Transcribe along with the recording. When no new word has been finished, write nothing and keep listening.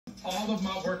All of my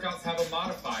workouts have a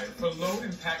modifier for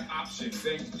low-impact options.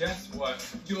 And guess what?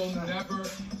 You'll never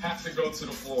have to go to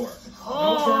the floor.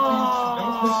 No burpees, no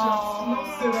push-ups, no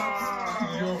sit-ups.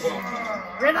 You're welcome.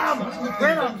 One of the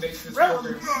things that makes this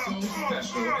program so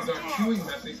special is our cueing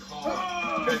method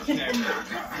called the cameo.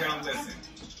 Now listen.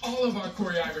 All of our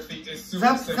choreography is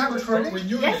super simple, but when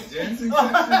you're in a dancing session,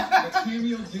 the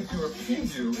cameo gives you a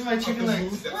preview of the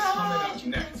move that's coming up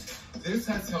next. This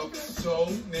has helped so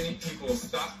many people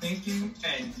stop thinking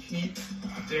and keep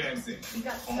dancing.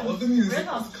 All of the music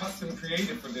was custom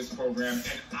created for this program,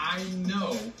 and I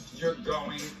know you're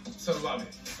going to love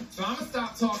it. So I'm going to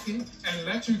stop talking and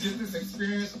let you get this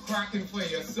experience cracking for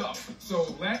yourself.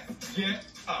 So let's get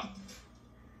up.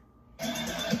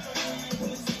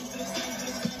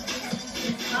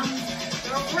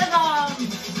 Rhythm.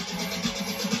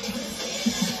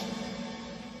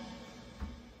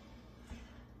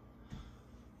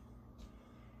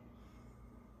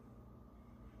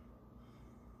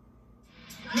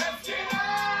 Let's get up!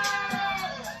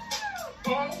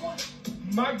 Oh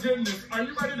my goodness, are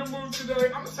you ready to move today?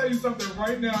 I'm gonna tell you something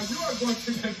right now. You are going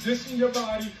to condition your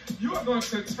body. You are going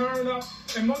to turn up,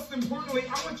 and most importantly,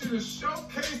 I want you to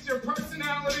showcase your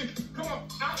personality. Come on,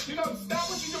 stop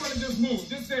what you're doing and just move.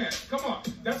 Just dance. Come on.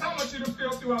 That's how I want you to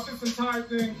feel throughout this entire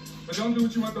thing. But don't do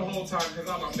what you want the whole time, because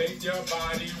I'm gonna make your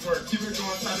body work. Keep it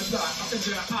going side to side, up and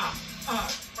down.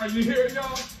 Are you here,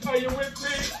 y'all? Are you with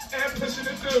me? And pushing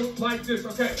it through like this.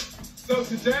 Okay. So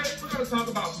today, we're going to talk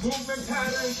about movement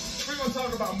patterns. We're going to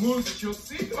talk about moves that you'll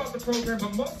see throughout the program.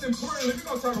 But most importantly, we're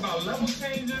going to talk about level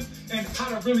changes and how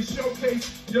to really showcase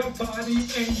your body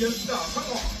and your style.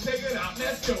 Come on, take it out.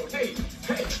 Let's go. Hey,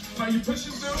 are you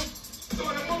pushing through? So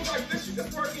in a move like this, you're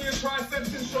just working your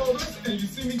triceps and shoulders. And you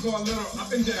see me go a little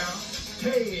up and down.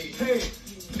 Hey.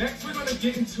 Next, we're going to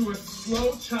get into a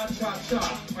slow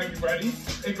cha-cha-cha. Are you ready?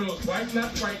 It goes right,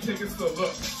 left, right. Take it slow.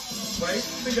 Look. Right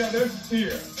together,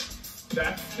 here.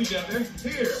 That's together,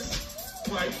 here.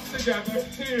 Right together,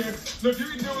 here. Look, you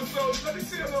can do it so. Let me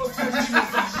see a little sexy.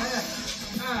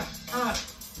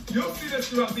 You'll see this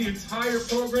throughout the entire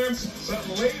program, but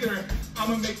later, I'm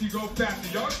going to make you go faster.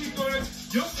 Y'all keep doing it.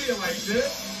 You'll see it like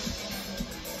this.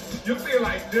 You'll see it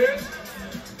like this.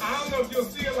 I don't know if you'll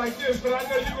see it like this, but I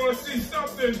know you're going to see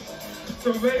something.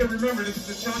 So later, remember, this is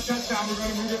the cha-cha-cha. We're going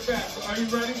to move it fast. So are you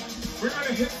ready? We're going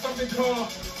to hit something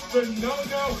called the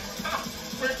no-no.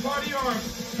 We're party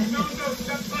arms. No,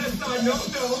 step by side. No.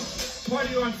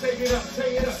 Party arms, take it up.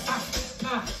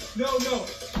 No.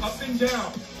 Up and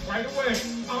down. Right away.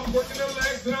 I'm working the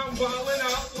legs and I'm wilding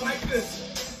out like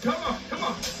this. Come on.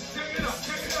 Take it up.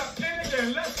 And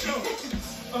again, let's go.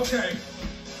 Okay.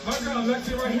 My girl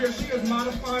Alexia right here, she is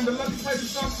modifying, but let me tell you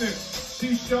something.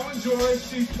 She's showing joy,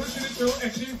 she's pushing it through,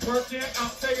 and she's working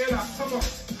out. Take it out. Come on,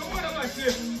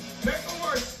 Alexia. Make it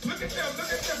work. Look at them.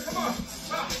 Come on.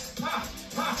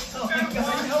 Oh my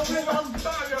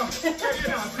God, Take it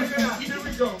out. Here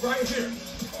we go, right here.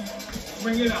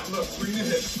 Swing it out. Look, swing the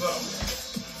hips.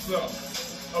 Slow.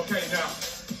 Okay, now,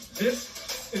 this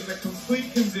is a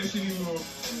complete conditioning move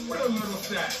with a little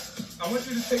sat. I want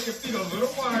you to take your feet a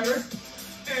little wider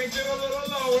and get a little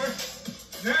lower.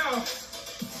 Now,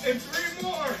 and 3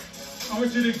 more. I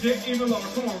want you to get even lower.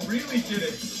 Come on, really get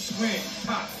it. Swing,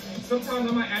 pop. Sometimes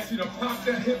I might ask you to pop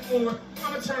that hip forward.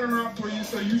 I'm going to turn around for you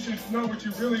so you should know what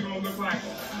you really going to look like.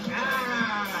 Pop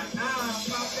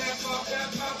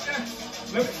that.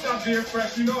 Let me stop being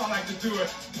fresh. You know I like to do it.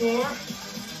 4,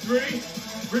 3.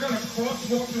 We're going to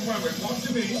crosswalk the runway. Walk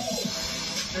to me.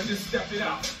 And just step it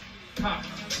out. Pop.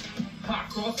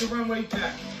 Cross the runway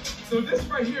back. So this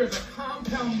right here is a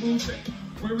compound movement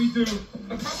where we do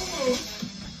a couple moves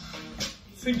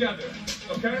together,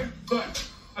 okay? But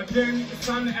again, it's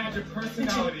time to add your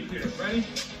personality here. Ready?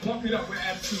 Walk it up with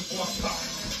attitude. Walk,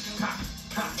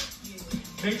 pop.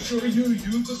 Make sure you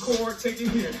use the core. Take it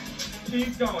here.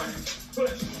 Keep going.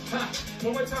 Push, pop.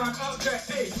 One more time. Okay.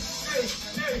 Hey.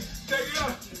 Take it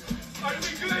up. Are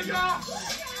you good, y'all?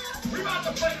 We're about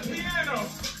to play the piano.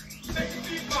 Take the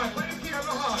deep line. Play the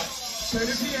piano hard. Play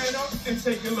the piano and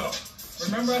take it low.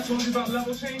 Remember I told you about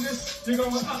level changes? You're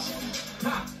going up,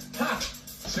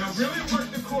 Now really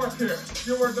work the core up here.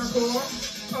 You work the core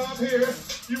up here.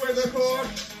 You work the core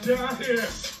down here.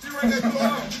 You work the core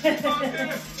up here.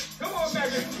 Come on,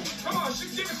 Megan. Come on,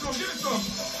 give it to him.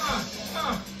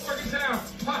 Work it down.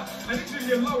 I need you to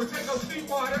get lower. Take those feet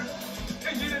wider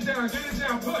and get it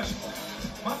down. Push.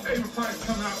 My favorite part is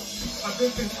coming out of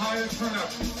this entire turn up.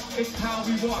 It's how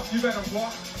we walk. You better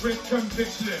walk with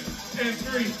conviction. And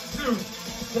 3, 2,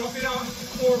 walk it out,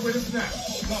 forward with a snap.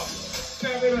 Walk,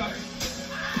 step it up.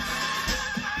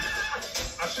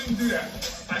 I shouldn't do that.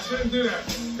 I shouldn't do that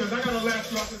because I gotta last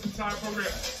throughout this entire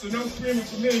program. So no screaming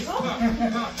for me.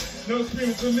 No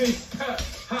screaming for me.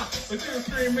 But you can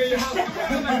scream in your house.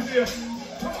 Come on, Alexia.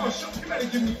 Come on, you gotta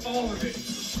give me all of it.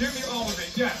 Give me all of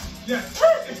it. Yes, yes.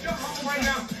 If you're home right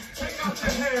now, take out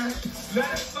your hair,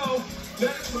 let it flow,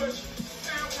 let it push,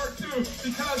 and work through.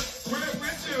 Because we're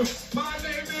with you. My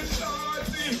name is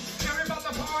Chauncey. Tell me about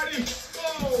the party.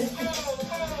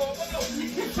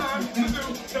 Time to do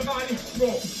the body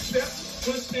roll. Step,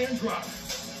 push, and drop.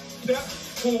 Step,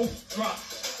 pull, drop.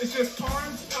 It's just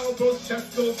arms, elbows,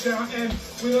 chest goes down, and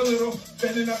with a little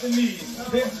bending up the knees.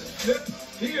 Hip, flip,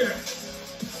 here.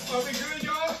 Are we good,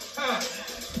 y'all?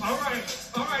 All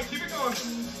right, keep it going.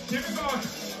 Keep it going.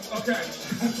 Okay,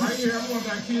 right here, I'm going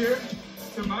back here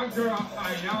to my girl,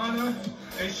 Ayana,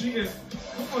 and she is,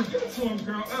 come on, give it to him,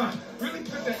 girl. Really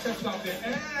put that chest out there.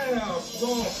 And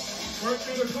roll. Work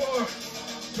through the core.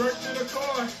 Work through the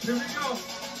core. Here we go.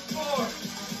 4,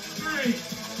 3.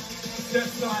 Step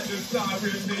side to side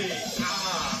with me.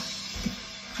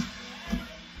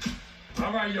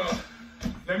 All right, y'all.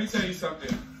 Let me tell you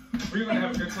something. We're going to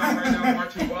have a good time right now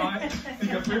marching wide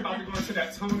because we're about to go into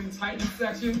that tone and tightening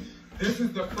section. This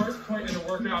is the first point in the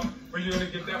workout where you're going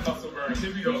to get that muscle burn.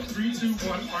 Here we go. 3, 2,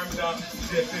 1. Arms up.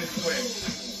 This is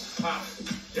swing.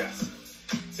 Yes.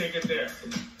 Take it there.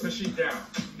 Push it down.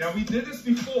 Now, we did this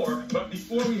before, but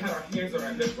before we had our hands on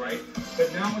our hip, right?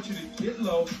 But now I want you to get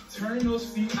low, turn those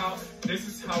feet out. This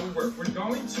is how we work. We're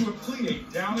going to a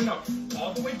plie, down and up,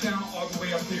 all the way down, all the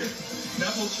way up here.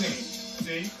 Level change.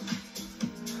 See?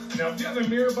 Now, if you have a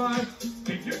mirror by,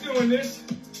 if you're doing this,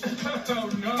 oh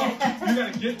no, you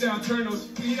gotta get down, turn those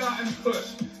feet out and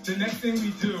push. The next thing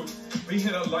we do, we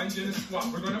hit a lunge and a squat.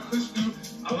 We're gonna push through.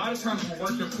 A lot of times we'll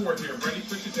work the core here. Ready?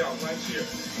 Push it down. Lunge here.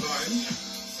 Lunge,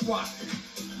 squat,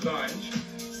 lunge,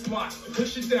 squat.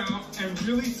 Push it down and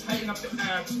really tighten up the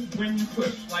abs when you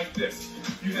push, like this.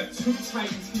 You have 2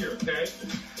 tightens here, okay?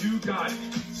 You got it.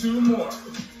 2 more.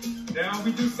 Now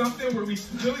we do something where we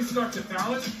really start to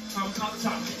balance, come up top,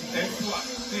 and squat,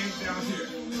 hands down here.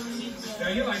 Now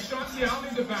you're like, Chauncey, I don't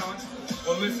need to balance.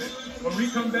 Well listen, when we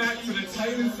come back to the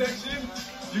tightening section,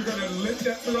 you're gonna lift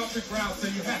that foot off the ground, so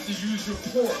you have to use your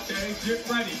core, okay? Get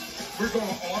ready. We're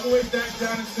going all the way back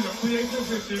down into the plie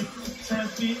position, turn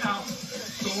feet out,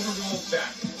 shoulder rolls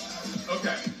back.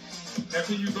 Okay, now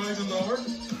can you go even lower?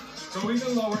 Go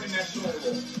even lower in that shoulder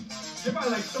roll. You're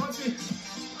probably like, Chauncey,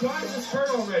 why does this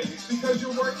hurt already? Because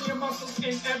you're working your muscles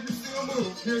in every single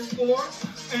move. Here's 4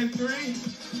 and 3.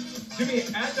 Give me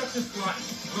an adductor squat,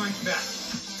 lunge back.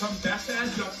 Come back to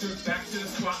adductor, back to the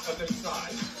squat, other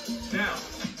side. Now,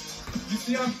 you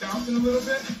see I'm bouncing a little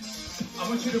bit? I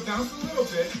want you to bounce a little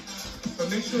bit, but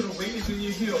make sure the weight is in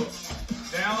your heels.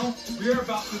 Now, we are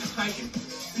about to tighten.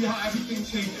 See how everything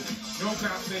changes. No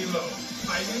bounce, stay low.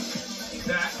 Tighten,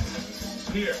 back,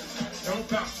 here. No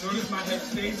bounce. Notice my head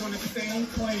stays on the same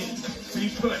plane. We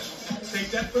push.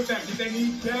 Take that foot back. Get that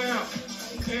knee down.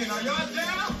 And are y'all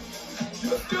down? You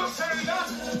still turning up?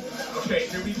 Okay,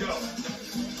 here we go.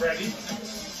 Ready?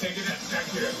 Take it back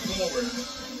here. Forward,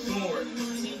 forward,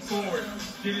 forward.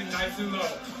 Get it nice and low.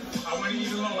 I want it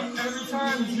even lower. Every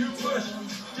time you push,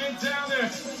 get down there.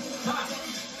 Ha.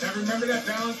 Now remember that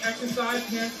balance exercise.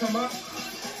 Hands come up.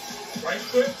 Right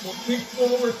foot will kick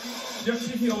forward. Just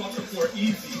your heel off the floor.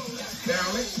 Easy.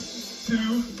 Balance.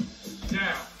 2.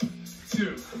 Down.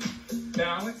 2.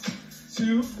 Balance.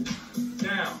 2.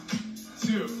 Down.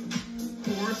 2.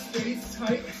 Core stays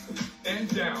tight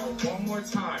and down. One more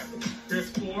time. Here's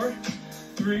 4,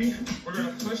 3. We're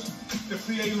going to push the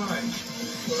plie lunge.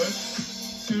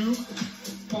 Push, 2,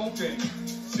 open,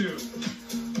 2.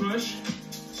 Push,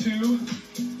 2,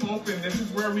 open. This is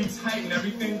where we tighten.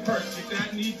 Everything hurts. Get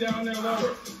that knee down there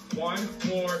lower. 1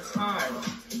 more time.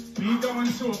 We go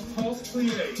into a pulse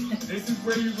plie. This is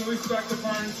where you really start to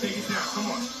burn. Take it down.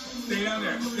 Come on. Stay down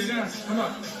there. Stay down. Come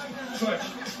on. Push.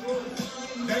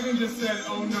 Megan just said,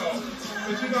 oh no.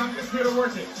 But you know, I'm just here to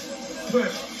work it.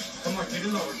 Push. Come on, get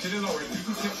it lower, get it lower.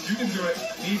 You can do it.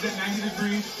 Knees at 90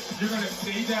 degrees. You're going to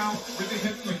stay down with the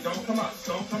hip swing. Don't come up.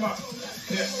 Don't come up.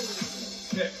 Hip.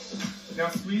 Hip. Now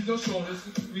squeeze those shoulders,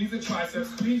 squeeze the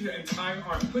triceps, squeeze your entire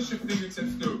arm. Push your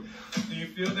fingertips through. Do you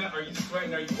feel that? Are you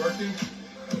sweating? Are you working?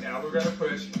 Now we're going to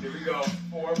push. Here we go.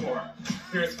 4 more.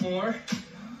 Here's 4,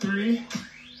 3.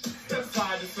 Step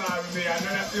side to side with me. I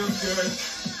know that feels good.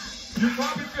 You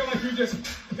probably feel like you just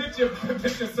picked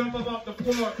yourself up off the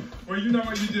floor where you know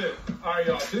what you did. All right,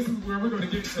 y'all. This is where we're going to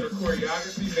get into the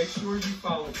choreography. Make sure you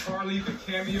follow Carly, the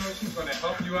cameo. She's going to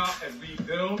help you out as we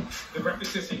build the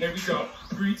repetition. Here we go.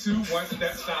 3, 2, 1.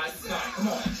 Step side to side. Come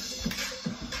on.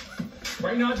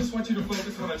 Right now, I just want you to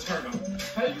focus on a turn up.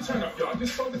 How you turn up, y'all?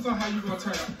 Just focus on how you gonna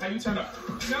turn up. How you turn up.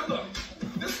 Now look,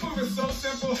 this move is so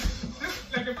simple.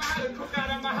 Like if I had to cook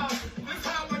out at my house, this is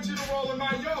how I want you to roll in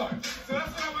my yard. So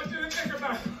that's what I want you to think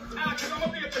about. Because I'm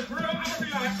gonna be at the grill, I'm gonna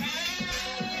be like,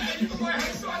 and you can go ahead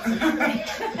and start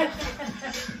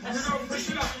You're gonna push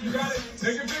it up. You got it?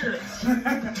 Make it bigger.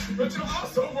 But you're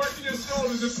also working your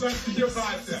shoulders and flexing your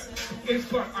bicep. It's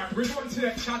fun. All right, we're going to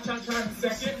that cha-cha-cha in a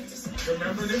second.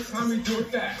 Remember, this time we do it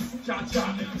fast.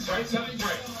 Cha-cha. Right, left,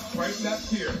 right. Right, left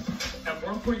here. At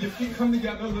one point, your feet come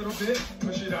together a little bit.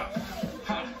 Push it up.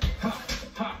 Ha, ha,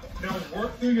 ha. Now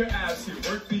work through your abs here.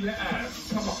 Work through your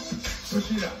abs. Come on.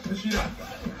 Push it up. Push it up.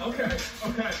 Okay,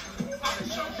 okay. I've been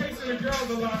showcasing the girls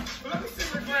a lot, but let me see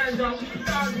where Graham goes. You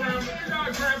got Graham. You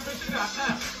got Graham. Push it up.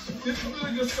 This is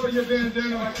really just show your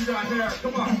bandana like you got hair.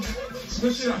 Come on.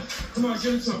 Push it up. Come on,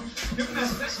 give it to him. Give him that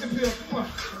sex appeal. Come on.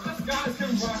 Us guys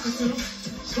can rock it too.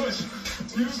 Push.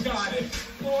 You got it.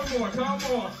 4 more. Come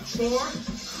on. 4,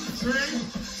 3.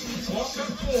 Walk up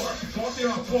 4. Walk it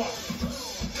off. Walk.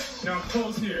 Now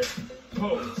pose here.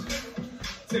 Pose.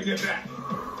 Take it back.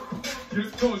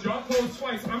 Just pose. Y'all pose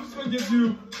twice. I'm just going to give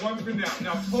you 1 for now.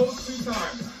 Now pose 2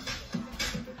 times.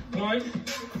 1,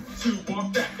 2.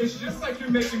 Walk back. It's just like you're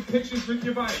making pictures with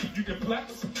your body. You can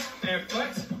flex and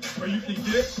flex, or you can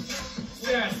get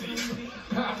sassy.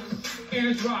 Ha.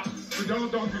 And drop. But don't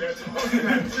do that. Don't do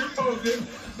that. 2 poses.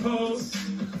 Pose.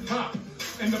 Ha.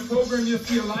 In the program, you'll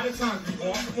see a lot of times we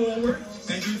walk forward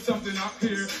and do something up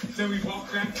here, then we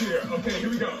walk back here. Okay, here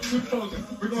we go. 2 poses.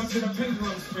 We're going to the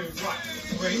pendulum swing. Right.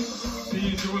 Swing.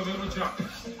 Then you do a little jump.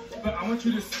 But I want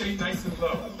you to stay nice and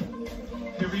low.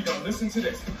 Here we go. Listen to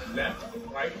this. Left,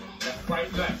 right,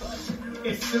 left.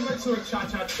 It's similar to a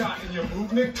cha-cha-cha in your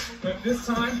movement, but this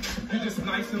time, you're just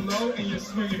nice and low and you're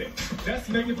swinging it. Let's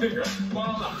make it bigger.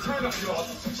 Voila. Turn up, y'all.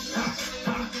 Ha,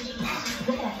 ha, ha.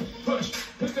 Come on. Push.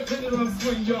 Push the pendulum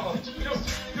swing, y'all. Go,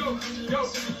 go, go,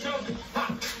 go. Ha.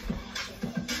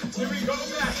 Here we go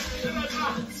back.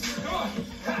 Come on.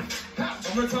 Ha, ha.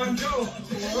 One more time. Go.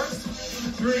 4,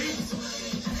 3.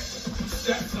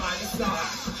 Step side to side.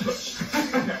 Push.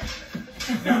 Okay.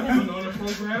 Now, you know the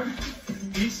program.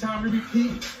 Each time we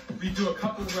repeat, we do a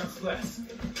couple reps less.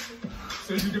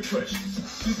 So you can push.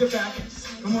 Use the back.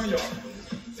 Come on, y'all.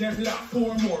 Dance it out.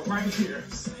 4 more right here.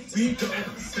 We go back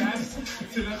to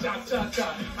the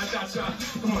cha-cha-cha. Cha-cha-cha.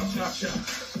 Come on, cha-cha.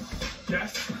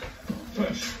 Yes.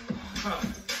 Push.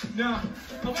 Now,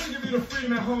 I want to give you the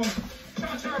freedom at home.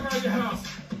 Cha-cha around your house.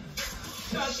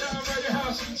 Cha-cha around your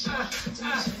house.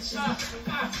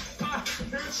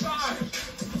 Here's 5,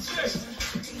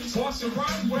 6. Walk the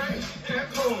runway and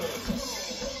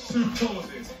pose. 2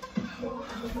 poses.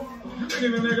 You can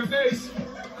even make a face.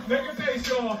 Make a face,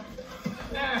 y'all.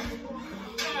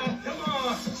 Come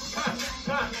on. Ha,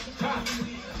 ha, ha.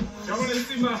 Y'all want to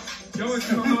see my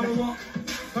model walk?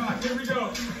 Here we go.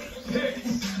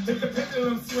 Hit the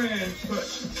pendulum swing.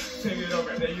 Push. Take it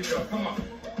over. There you go. Come on.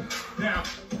 Now,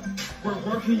 we're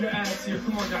working your abs here.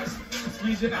 Come on, guys.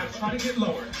 Squeeze it out. Try to get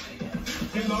lower.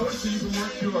 Get lower so you can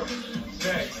work your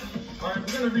legs. All right,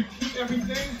 we're going to repeat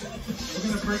everything. We're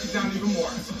going to break it down even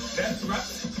more. That's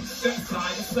reps. Step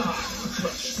side to side.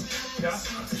 Push. Yeah?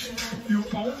 You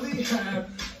only have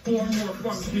 4 more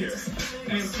from here.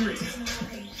 And 3.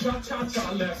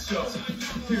 Cha-cha-cha, let's go.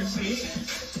 Here's 8,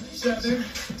 7,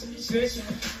 6,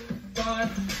 5,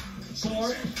 4,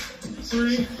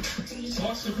 3.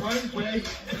 Walk the runway.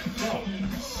 Walk.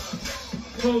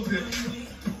 Close it.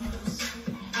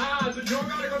 You don't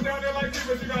gotta go down there like me,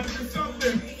 but you gotta do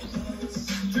something.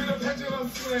 Do the pendulum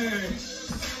swing.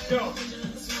 Go.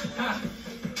 Ha.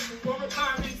 1 more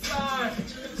time each side.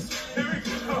 Here we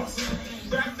go.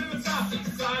 Back to the top.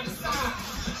 Side to side.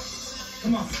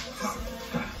 Come on. Ha.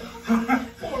 Ha. Ha.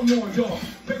 4 more, y'all.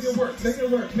 Make it work. Make it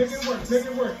work. Make it work. Make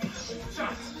it work. Cha.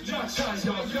 Cha. Cha,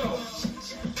 y'all. Go.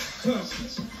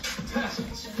 Ha.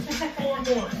 4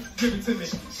 more. Give it to me.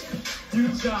 You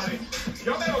got it.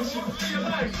 Y'all better shoot for your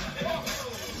life.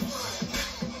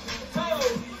 Oh.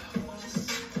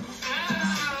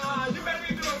 You better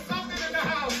be doing something in the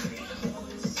house.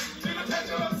 Do the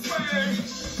pendulum swing.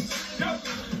 Go.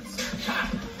 Ha.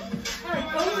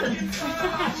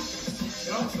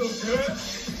 Y'all so good.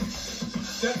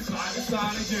 Step side to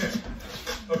side again.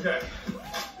 Okay.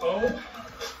 Oh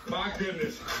my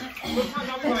goodness. Sometimes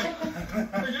I'm like,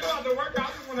 forget about the workout.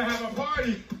 I just want to have a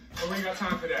party. But we ain't got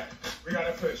time for that. We got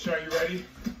to push. Are you ready?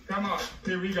 Come on.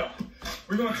 Here we go.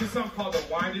 We're going to do something called the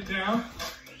wind it down.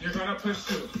 You're going to push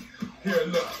through. Here,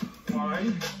 look.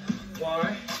 Wind,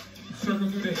 circle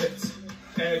through the hips.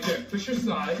 And again, push your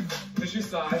side,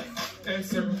 and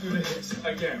circle through the hips.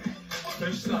 Again,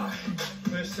 push side,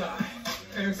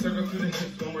 and circle through the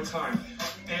hips one more time.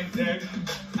 And then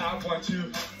I want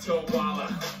you to voila.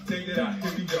 Take it out.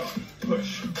 Here we go.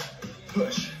 Push,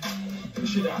 push,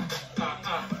 push it out.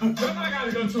 Then I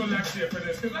gotta go to Alexia for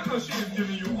this, because I know she is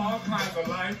giving you all kinds of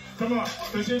life. Come on,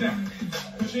 push it down,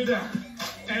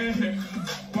 and hit.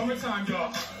 One more time,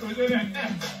 y'all. Push it down.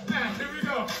 Here we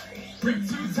go. Rip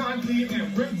 2 times lead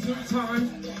and rip 2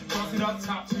 times. Cross it up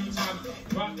top 2 times.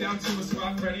 Drop down to a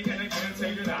squat, ready, and again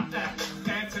take it out.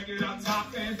 And take it up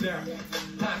top and down.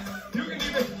 You can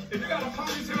even, if you got a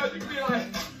ponytail, you can be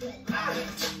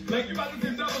like you about to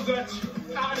do double dutch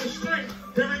out in the street.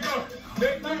 Here we go.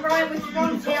 All right, with your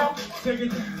ponytail. Take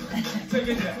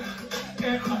it down.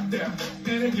 And up down.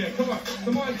 And again.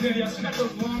 Come on, Danielle. She got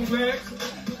those long legs.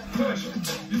 Push.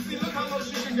 You see, look how low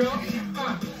she can go.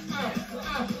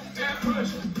 And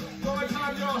push. One more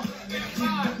time, y'all. And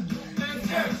 5, and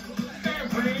 6,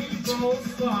 and rainbow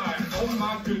slide. Oh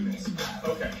my goodness.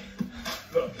 Okay.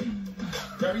 Look.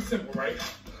 Very simple, right?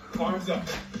 Arms up.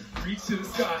 Reach to the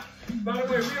sky. By the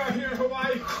way, we are here in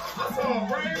Hawaii. I saw a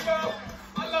rainbow.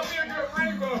 I love me a good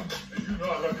rainbow. You know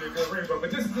I love me a good rainbow,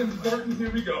 but this is important.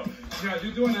 Here we go. Now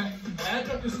you're doing that. Add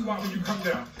up the squat when you come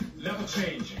down. Level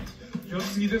change. You'll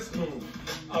see this move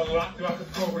a lot throughout the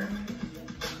program.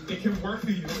 It can work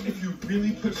for you if you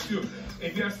really push through.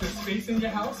 If you have some space in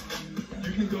your house,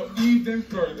 you can go even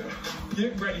further.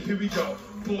 Get ready. Here we go.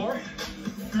 4,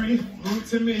 3, move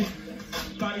to me.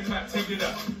 Body clap, take it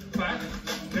up. Clap.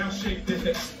 Now shake the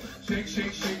hips. Shake,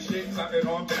 shake, shake, shake. Clap it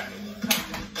on back.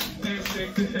 And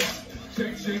shake the hips.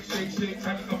 Shake, shake, shake, shake.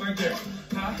 Clap it up again.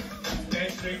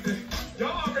 And shake the.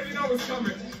 Y'all already know what's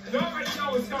coming. Y'all already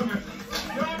know what's coming.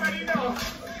 Y'all already know.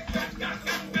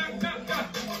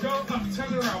 Go up.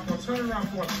 Turn around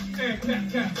for him.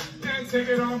 And cat. And take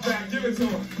it on back. Give it to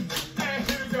him. And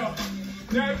here we go.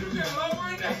 Now if you get lower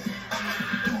in there.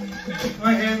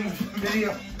 My hand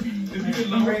video. If you get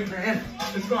lower, for him.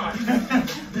 it's fine.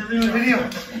 Here we go. Video.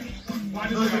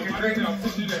 Wind it down,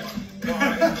 push it in.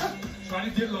 Alright. Try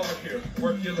to get lower here.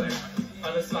 Work your leg.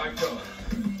 Other side, go.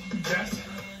 Yes.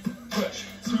 Push.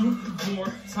 2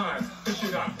 more times. Push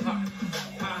it out.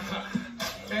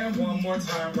 And 1 more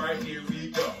time right here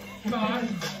we go.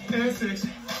 5 and 6.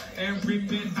 And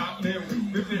rip it out,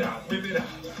 man. Rip it out.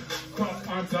 Cross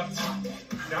arms up top.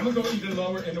 Now I'm gonna go even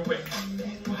lower in the weight.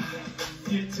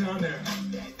 Get down there.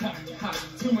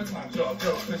 2 more times, go.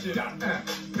 Push it out,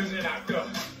 go.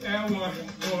 And 1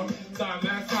 more time,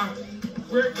 last time.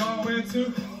 We're going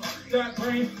to that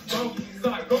rainbow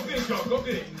slide. Go big, go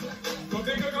big. Go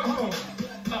big or go home.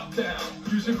 Up, down,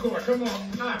 use your core, come on.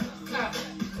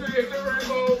 Create the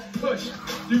rainbow, push.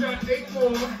 You got 8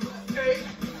 more, 8,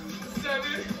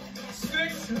 7,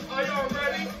 6. Are y'all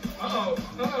ready? Uh-oh.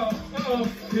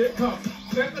 Here it comes.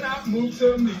 Step it out, move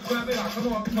to me. Clap it out,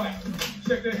 come on, clap.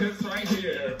 Shake the hips right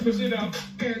here. Push it up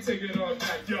and take it on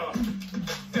back, y'all.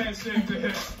 And shake the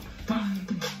hips.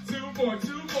 2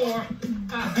 more.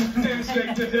 And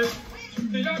shake the hips.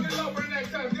 Can y'all get lower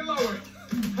next time? Get lower.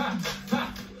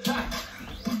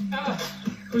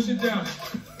 Push it down.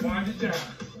 Wind it down.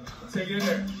 Take it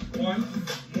in. 1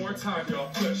 more time, y'all.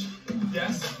 Push.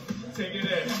 Yes. Take it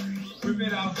in. Whip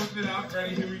it out.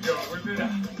 Ready? Here we go. Whip it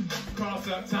out. Cross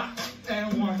up top.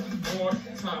 And 1 more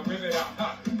time. Whip it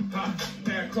out.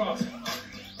 And cross.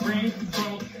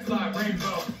 Rainbow slide.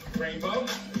 Rainbow.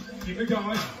 Keep it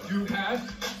going. You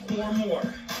have 4 more.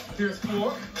 Here's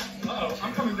 4.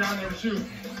 I'm coming down there with you.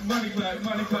 Money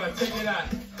clap. Take it out.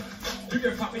 You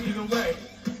can pop it either way.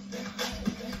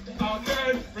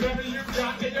 Okay, whatever you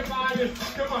got in your body.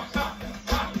 Come on.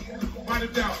 Wind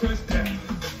it down.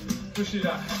 Push it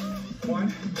out.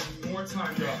 1 more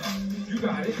time, y'all. You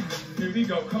got it. Here we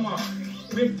go. Come on.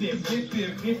 Lift it. Rip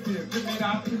it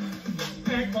out.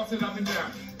 And cross it up and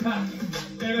down.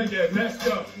 And again, let's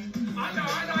go. I know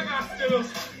I got skills.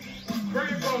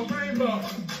 Rainbow.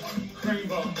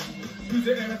 Use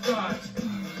the inner side.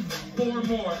 4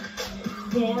 more.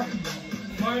 4.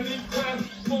 Money clap.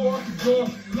 4 more.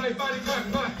 Like body clap.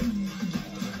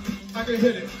 I can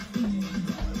hit it.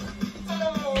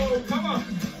 Oh, come on.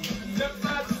 Left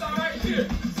side to side right here.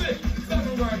 6,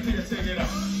 7 right here. Take it up.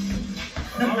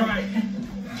 All right.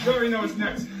 You already know what's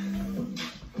next.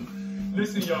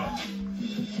 Listen, y'all.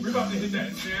 We're about to hit that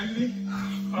insanity.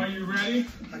 Are you ready?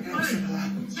 3,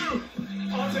 2,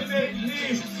 alternate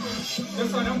knees.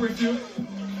 That's right, I'm with you.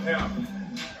 Now,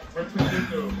 we're pushing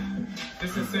through.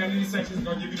 This insanity section is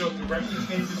going to give you those direction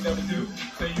changes that we do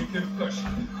so you can push.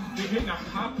 You're hitting a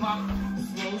hop,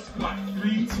 slow squat.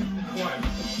 3, 2, 1.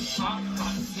 Hop,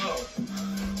 slow.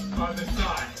 On the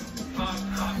side.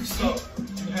 Hop, slow.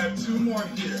 You have 2 more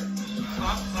here.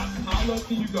 Hop. How low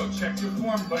can you go? Check your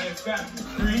form, but it's back.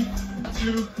 3,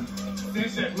 2,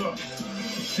 stand check, look,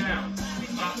 down,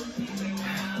 up.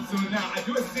 So now I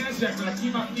do a stand check, but I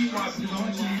keep my feet wide because I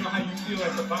want you to know how you feel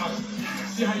at the bottom.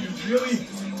 See how you really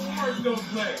work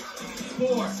those legs.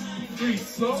 4, 3,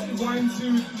 slow, 1,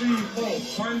 2, 3, hold,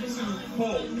 1, 2,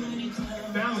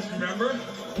 hold. Balance, remember?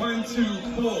 1, 2,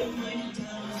 hold.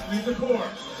 Squeeze the core.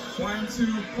 1, 2,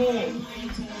 hold.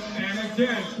 And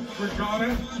again, we're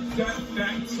gonna step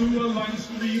back to a lunge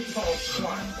 3 pulse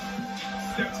squat.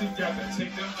 Step together,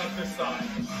 take the other side.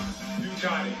 You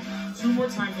got it. 2 more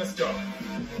times, let's go.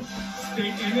 Stay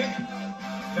in it.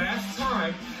 Last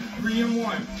time, 3 and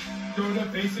 1. Go to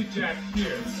basic jack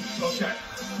here. Okay.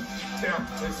 Now,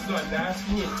 this is our last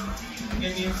move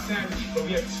in the insanity, but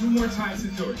we have 2 more times to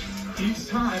do it. Each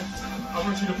time, I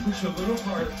want you to push a little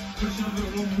harder, push a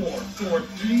little more. 4,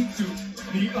 3, 2,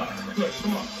 knee up, push,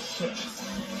 come on, push.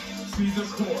 Squeeze the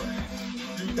core,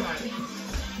 you got it.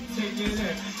 Take it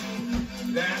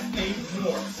in. Last 8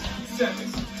 more, 7,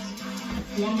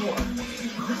 4 more.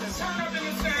 You can turn up in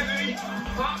insanity.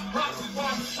 Hop, hop,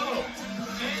 squat, slow.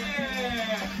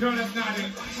 And no, that's not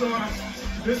it. Come on.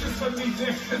 This is for me,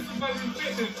 this is for me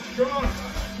fitness. Come on.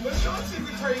 Let's y'all see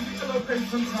the crazy, a little crazy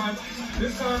sometimes.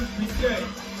 This time we stay.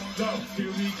 Go.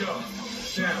 Here we go.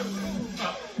 Down.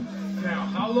 Up. Now,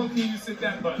 how low can you sit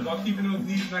that butt while keeping those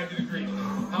knees 90 degrees?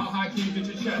 How high can you get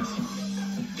your chest?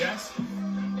 Yes?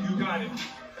 You got it.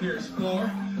 Here's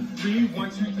 4, 3,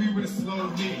 1, 2, 3 with a slow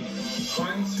knee.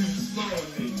 1, 2, slow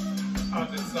knee.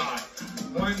 Other side.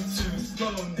 1, 2,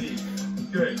 slow knee.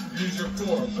 Good. Use your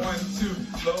 4. 1, 2,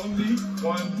 slow knee.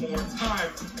 1 more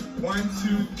time. 1,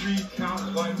 2, 3,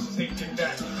 count, lunge, take it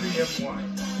back. 3 and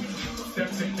 1. Step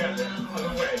together.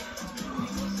 Other way.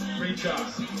 Great job.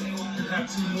 You have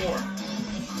 2 more.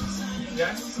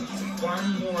 Yes?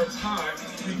 1 more time.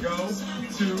 We go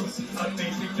to a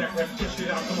basic jack. Let's push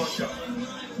it out. Come on, go.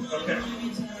 Okay.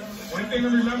 One thing to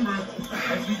remember,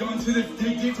 as we go into the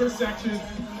dig deeper section,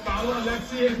 follow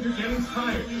Alexia if you're getting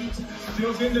tired.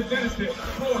 Still getting the benefit.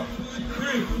 4,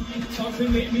 3,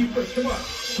 alternate knee push. Come on,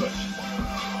 push.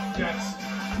 Yes,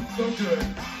 so good.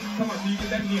 Come on, can you get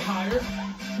that knee higher?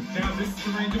 Now this is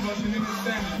the range of motion in the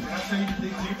standing. When I tell you to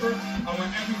dig deeper, I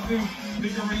want everything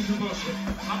bigger range of motion.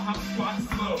 Hop, hop, squat,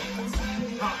 slow.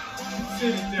 Hop,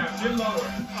 sit it down, get lower,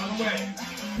 other way.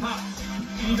 Hop,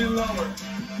 even lower.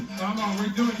 Come on, we're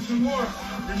doing 2 more.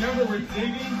 Remember, we're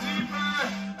digging deeper.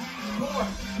 4,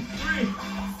 3,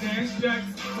 stand stretch,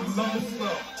 low,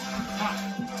 slow. Hop,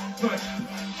 push.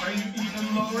 Are you even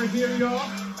lower here, y'all?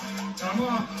 Come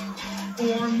on.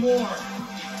 4 more.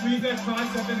 Squeeze that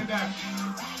tricep in the back.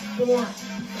 4,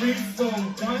 3, slow.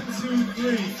 1, 2,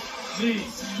 3.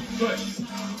 Knees, push.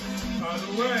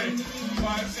 Other way.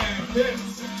 1 and hit.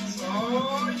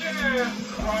 Oh yeah.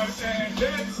 1 and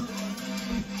hit.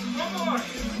 Come on.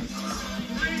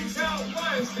 Reach out,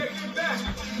 lunge, take it back.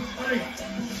 3,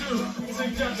 2,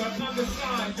 together, other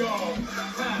side, y'all.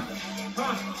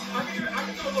 I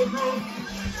can do a little groove.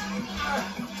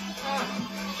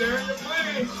 There in your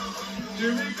plane.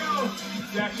 Here we go.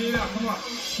 Jack it out, come on.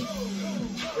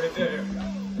 Right there.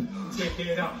 Take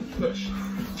it out, push.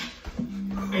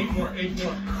 8 more, 8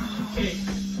 more. 8,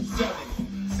 7,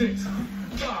 6,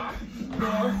 5,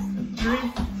 4,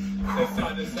 3. Let's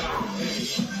side to side.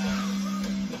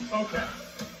 Okay,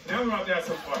 now we're about to have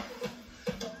some fun.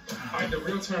 All right, the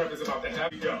real turn up is about to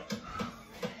have you go.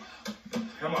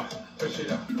 Come on, push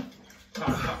it up.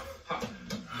 Hop, hop, hop.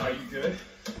 Are you good?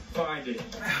 Find it.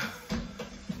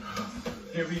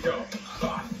 Here we go.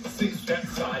 5, 6, step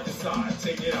side to side.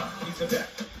 Take it out. Squeeze it back.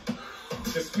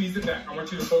 Just squeeze it back. I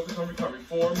want you to focus on recovery.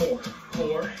 4 more.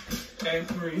 4 and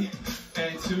 3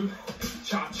 and 2.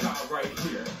 Cha-cha right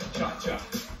here. Cha-cha.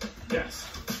 Yes.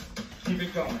 Keep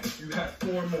it going. You have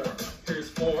 4 more. Here's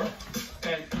 4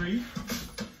 and 3.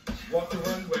 Walk the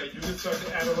runway. You can start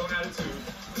to add a little attitude.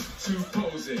 2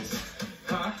 poses.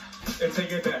 And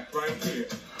take it back right here.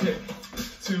 Hit.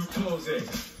 2 poses.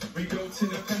 We go to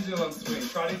the pendulum swing.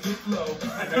 Try to get low.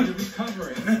 I know you're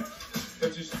recovering,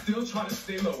 but you still try to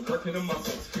stay low. Working the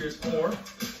muscles. Here's 4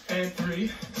 and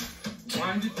 3.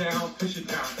 Wind it down. Push it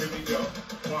down. Here we go.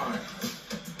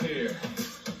 1. Here.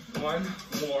 1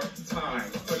 more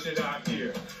time. Push it out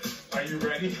here. Are you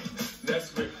ready?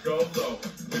 Let's whip. Go low.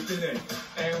 Whip it in.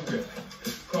 And whip.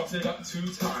 Cross it up 2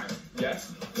 times.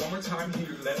 Yes. 1 more time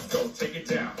here. Let's go. Take it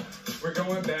down. We're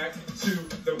going back to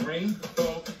the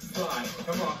rainbow slide.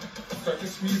 Come on. Start to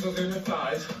squeeze those inner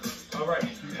thighs. All right.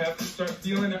 You have to start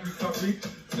feeling that recovery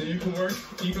so you can work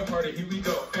even harder. Here we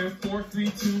go. And 4, 3,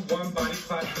 2, 1. Body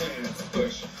clap hands.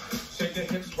 Push. Shake the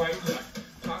hips right, left.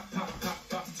 Pop, pop, pop,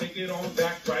 pop. Take it on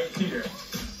back right here.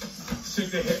 Shake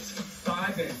the hips.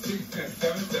 5 and 6 and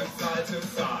 7, step side to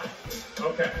side.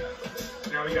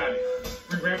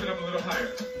 higher.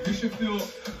 You should feel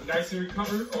nice and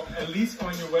recovered, or at least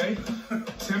on your way.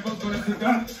 Tempo's gonna pick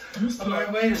up. You start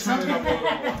turning up a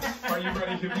little more. Are you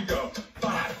ready? Here we go.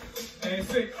 5 and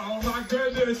 6. Oh my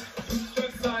goodness.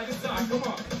 Step side to side. Come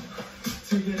on.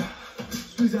 Take it out.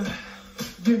 Squeeze out.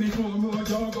 Give me 4 more.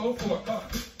 Y'all go for it.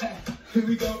 Here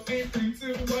we go. 8, 3,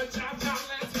 2, 1. Chop, chop.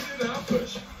 Let's hit it out.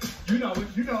 Push. You know it.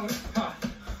 You know it. Ha.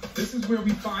 This is where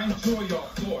we find joy, y'all.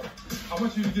 Floor. I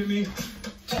want you to give me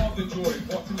all the joy.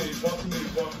 Walk to me. Walk to me.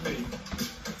 Walk to me.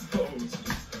 Pose.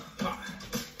 Ha.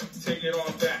 Take it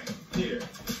on back. Here.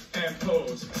 And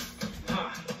pose.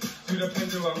 Ha. Do the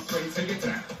pendulum swing. Take it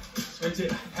down. Switch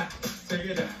it. Ha. Take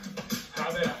it down.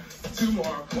 How that? 2 more.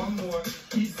 1 more.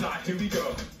 Each side. Here we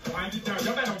go. Wind it down.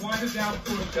 Y'all better wind it down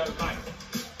for your life.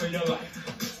 For your life.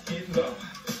 Get low.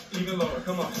 Even lower.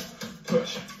 Come on.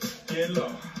 Push. Get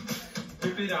low.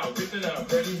 Whip it out. Whip it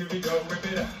up. Ready? Here we go. Whip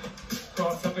it up.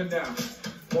 Cross up and down.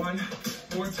 1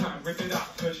 more time. Whip it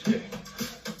out. Push. Hit.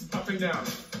 Up and down.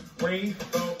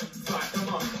 Rainbow. Slide.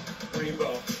 Come on.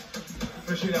 Rainbow.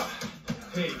 Push it out.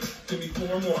 Hey. Give me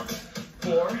 4 more.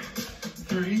 4,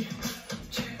 3.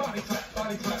 Body clap.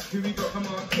 Body clap. Here we go. Come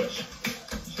on. Push.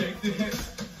 Shake the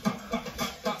hips. Pop, pop,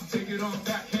 pop, pop. Take it on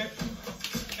back hip.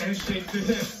 And shake the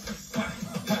hips. Ha,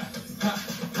 ha, ha,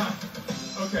 ha.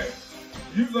 Okay.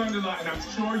 You've learned a lot, and I'm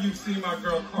sure you've seen my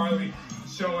girl Carly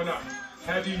showing up.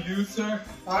 Have you used her?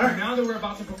 Now that we're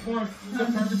about to perform, it's the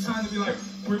perfect time to be like,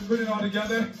 we're putting it all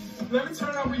together. Let me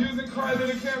turn up, we're using Carly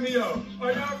the cameo.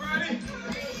 Are y'all ready?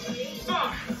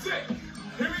 5, 6,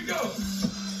 here we go.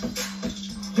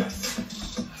 Yes.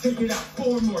 Take it out,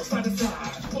 4 more, side to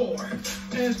side. 4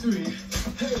 and 3.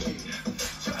 Hey,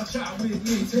 cha cha with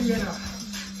me. Take it out,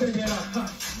 take it out. Ha,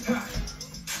 ha.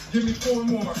 Give me 4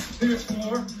 more. Here's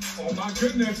 4. Oh my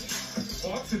goodness.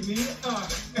 Walk to me,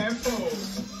 and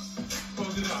pose.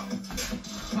 Pose it up.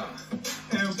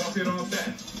 And walk it on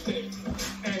back. Hey.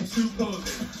 And 2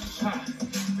 poses. Ha.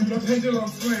 Do the pendulum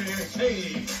swing.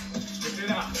 Hey. Get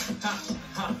it out. Ha.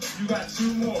 Ha. You got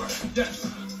 2 more. Yes.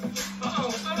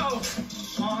 Uh-oh. Uh-oh.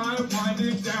 Wind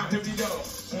it down. Here we go.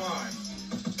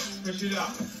 1. Push it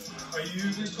up. Are you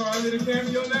using Carly the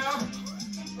cameo now?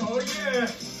 Oh yeah.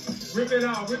 Whip it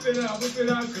out, whip it out, whip it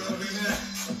out, girl, whip it out.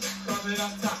 Come it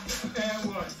up top, and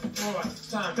 1 more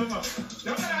time, come on.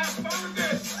 Y'all gotta have fun with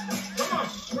this. Come on,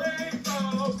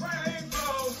 rainbow,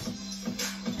 rainbow.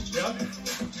 Yep,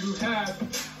 you have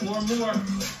 4 more.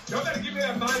 Y'all gotta give me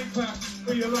that body clap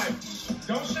for your life.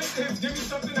 Don't shake the hips, give me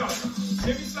something else.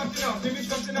 Give me something else, give me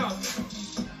something else.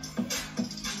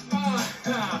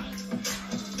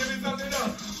 Give me something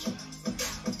else.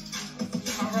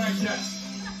 All right, yes.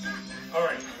 All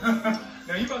right,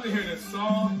 now you're about to hear this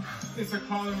song. It's a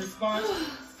call and response.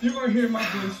 You're going to hear my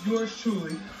voice, yours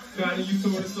truly, guiding you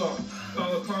through the song.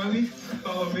 Follow Carly,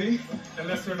 follow me, and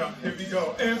let's turn up. Here we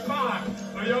go. And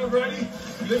 5. Are y'all ready?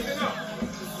 Listen up.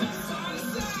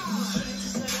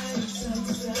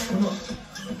 Come on.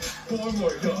 4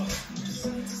 more, y'all.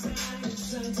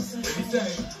 Let me say.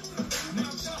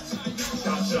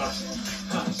 Cha-cha.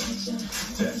 Ha.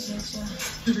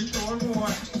 Give me 4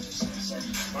 more.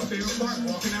 My favorite part,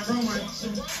 walking that runway.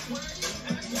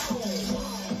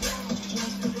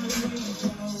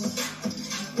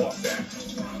 Walk back.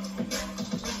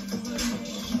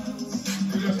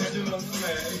 Do the pendulum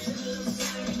swing.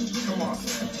 Come on.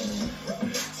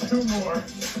 2 more.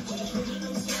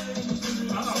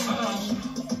 Uh-oh.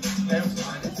 And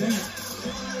wind it down.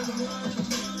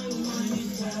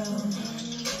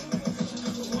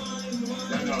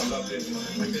 No, I love this.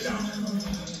 Whip it out.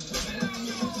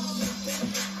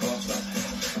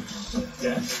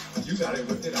 Yes, you got it.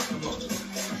 Whip it out. Come on.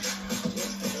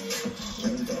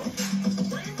 Here we go.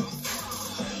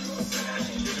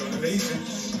 You're doing amazing.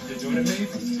 You're doing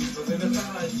amazing. People's in the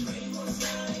thighs.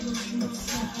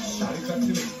 Body cut to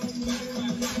me.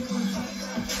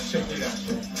 Shake it out.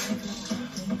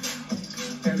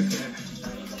 And again.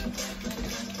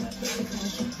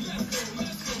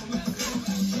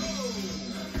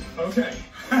 Okay.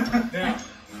 Now,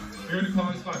 you're in the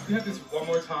calling spot. We have this one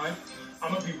more time. I'm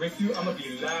going to be with you. I'm going to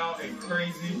be loud and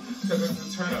crazy because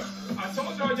it's a turn up. I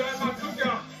told y'all y'all my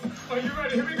cookout. Are you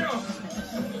ready? Here we go.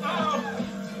 Uh-oh.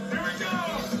 Here we go.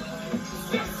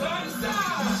 Step side to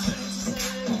side.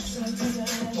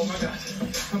 Oh my gosh.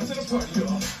 Come to the party,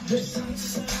 y'all.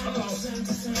 Uh-oh.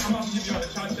 I'm about to give y'all the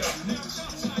cha-cha.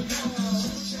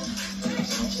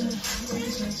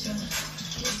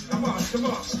 Come on, come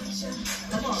on.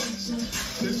 Come on.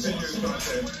 This video is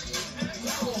content.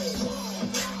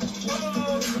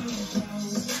 Whoa.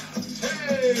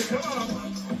 Hey, come on.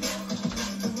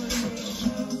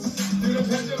 Do the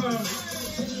pendulum.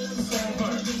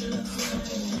 Over.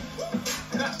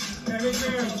 And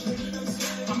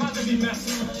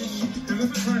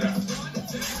that.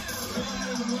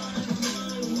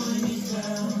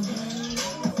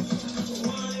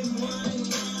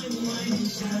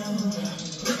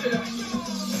 Rip it up.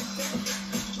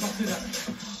 Pump it up.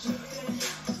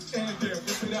 And again,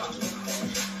 rip it up.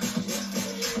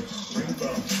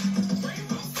 Rainbow.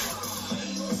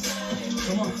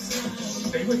 Come on.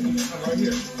 Stay with me. I'm right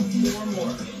here. 4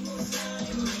 more.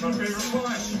 My favorite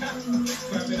part.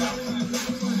 Clap it out.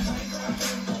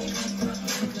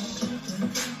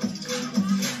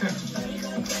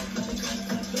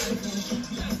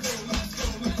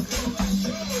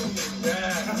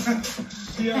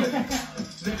 Yeah.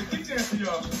 Keep dancing,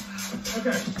 y'all.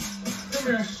 Okay. Come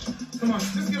here. Come on.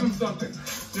 Just give him something.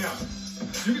 Now,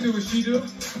 you can do what she do.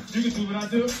 You can do what I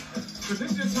do. But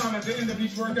this is your time at the end of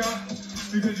each workout.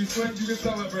 Because you sweat, you can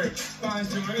celebrate. Find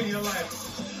joy in your life.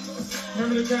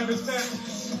 Remember the cabbage patch?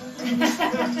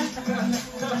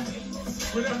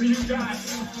 Whatever you got.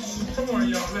 Come on,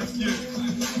 y'all. Let's get it.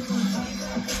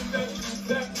 Step,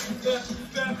 step, step,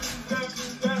 step, step,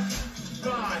 step.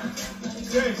 5,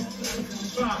 6,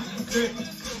 5,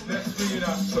 6. Let's bring it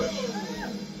up. Push.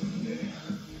 Yeah.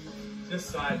 Just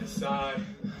side to side.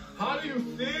 How do you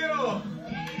feel?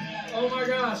 Oh my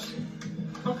gosh.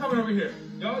 I'm coming over here.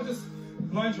 Y'all just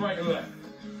lunge right and left.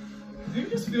 Do you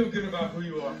just feel good about who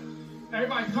you are?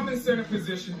 Everybody come in center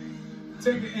position.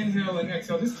 Take an inhale and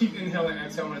exhale. Just keep inhaling and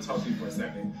exhaling. I want to talk to you for a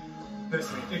second.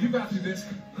 Listen, if you got through this,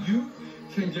 you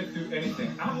can get through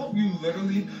anything. I hope you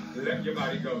literally let your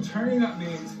body go. Turning up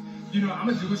means, you know, I'm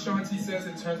going to do what Shaun T says,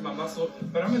 it turns my muscle,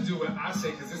 but I'm going to do what I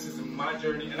say because this is my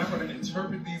journey and I'm going to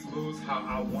interpret these moves how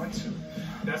I want to.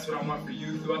 That's what I want for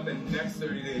you throughout the next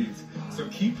 30 days. So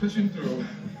keep pushing through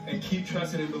and keep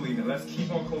trusting and believing. Let's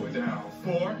keep on cooling down.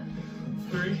 4,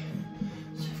 3,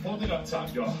 hold it up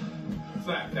top, y'all.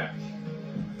 Flat back.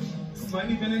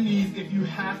 Slightly bend the knees if you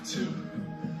have to.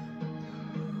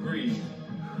 Breathe.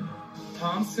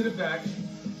 Palms to the back.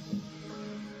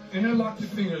 Interlock the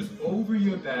fingers over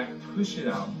your back. Push it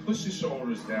out. Push the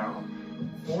shoulders down.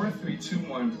 4, 3, 2,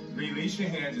 1. Release your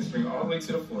hands. Just bring it all the way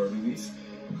to the floor. Release.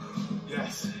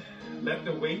 Yes. Let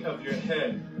the weight of your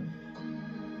head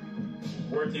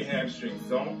work your hamstrings.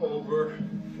 Don't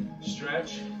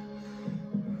overstretch.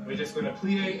 We're just going to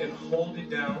plie and hold it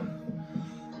down.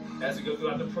 As we go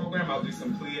throughout the program, I'll do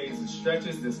some plies and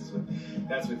stretches.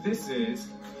 That's what this is.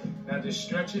 Now just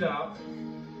stretch it out.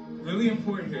 Really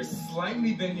important here,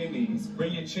 slightly bend your knees.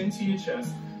 Bring your chin to your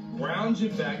chest. Round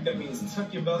your back. That means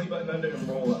tuck your belly button under and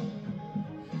roll up.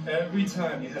 Every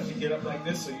time you have to get up like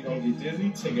this so you don't get dizzy.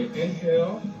 Take an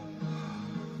inhale.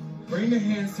 Bring the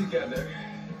hands together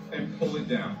and pull it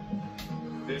down.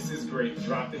 This is great.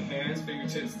 Drop the hands,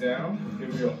 fingertips down. Here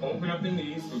we go. Open up the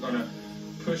knees. We're going to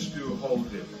push through,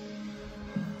 hold it.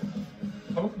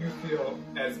 Hope you feel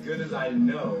as good as I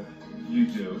know you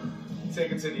do.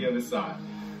 Take it to the other side.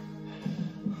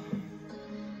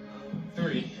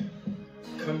 3.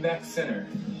 Come back center.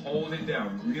 Hold it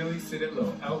down. Really sit it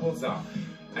low. Elbows out.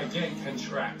 Again,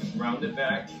 contract. Round it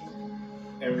back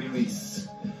and release.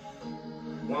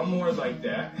 One more like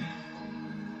that.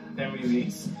 And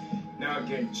release. Now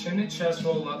again, chin and chest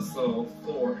roll up slow.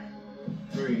 4,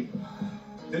 3.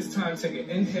 This time take an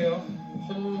inhale.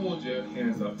 Hold your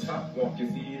hands up top. Walk your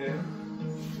feet in.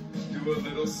 Do a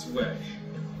little sway.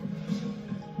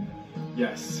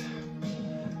 Yes.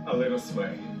 A little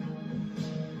sway.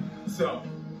 So,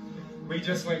 we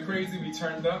just went crazy. We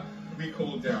turned up. We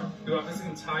cooled down. Throughout this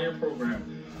entire program,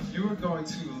 you are going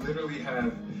to literally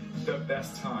have the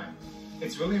best time.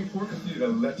 It's really important for you to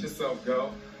let yourself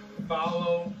go.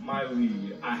 Follow my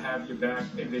lead. I have your back,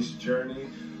 and this journey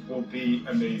will be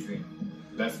amazing.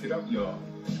 Let's get up, y'all.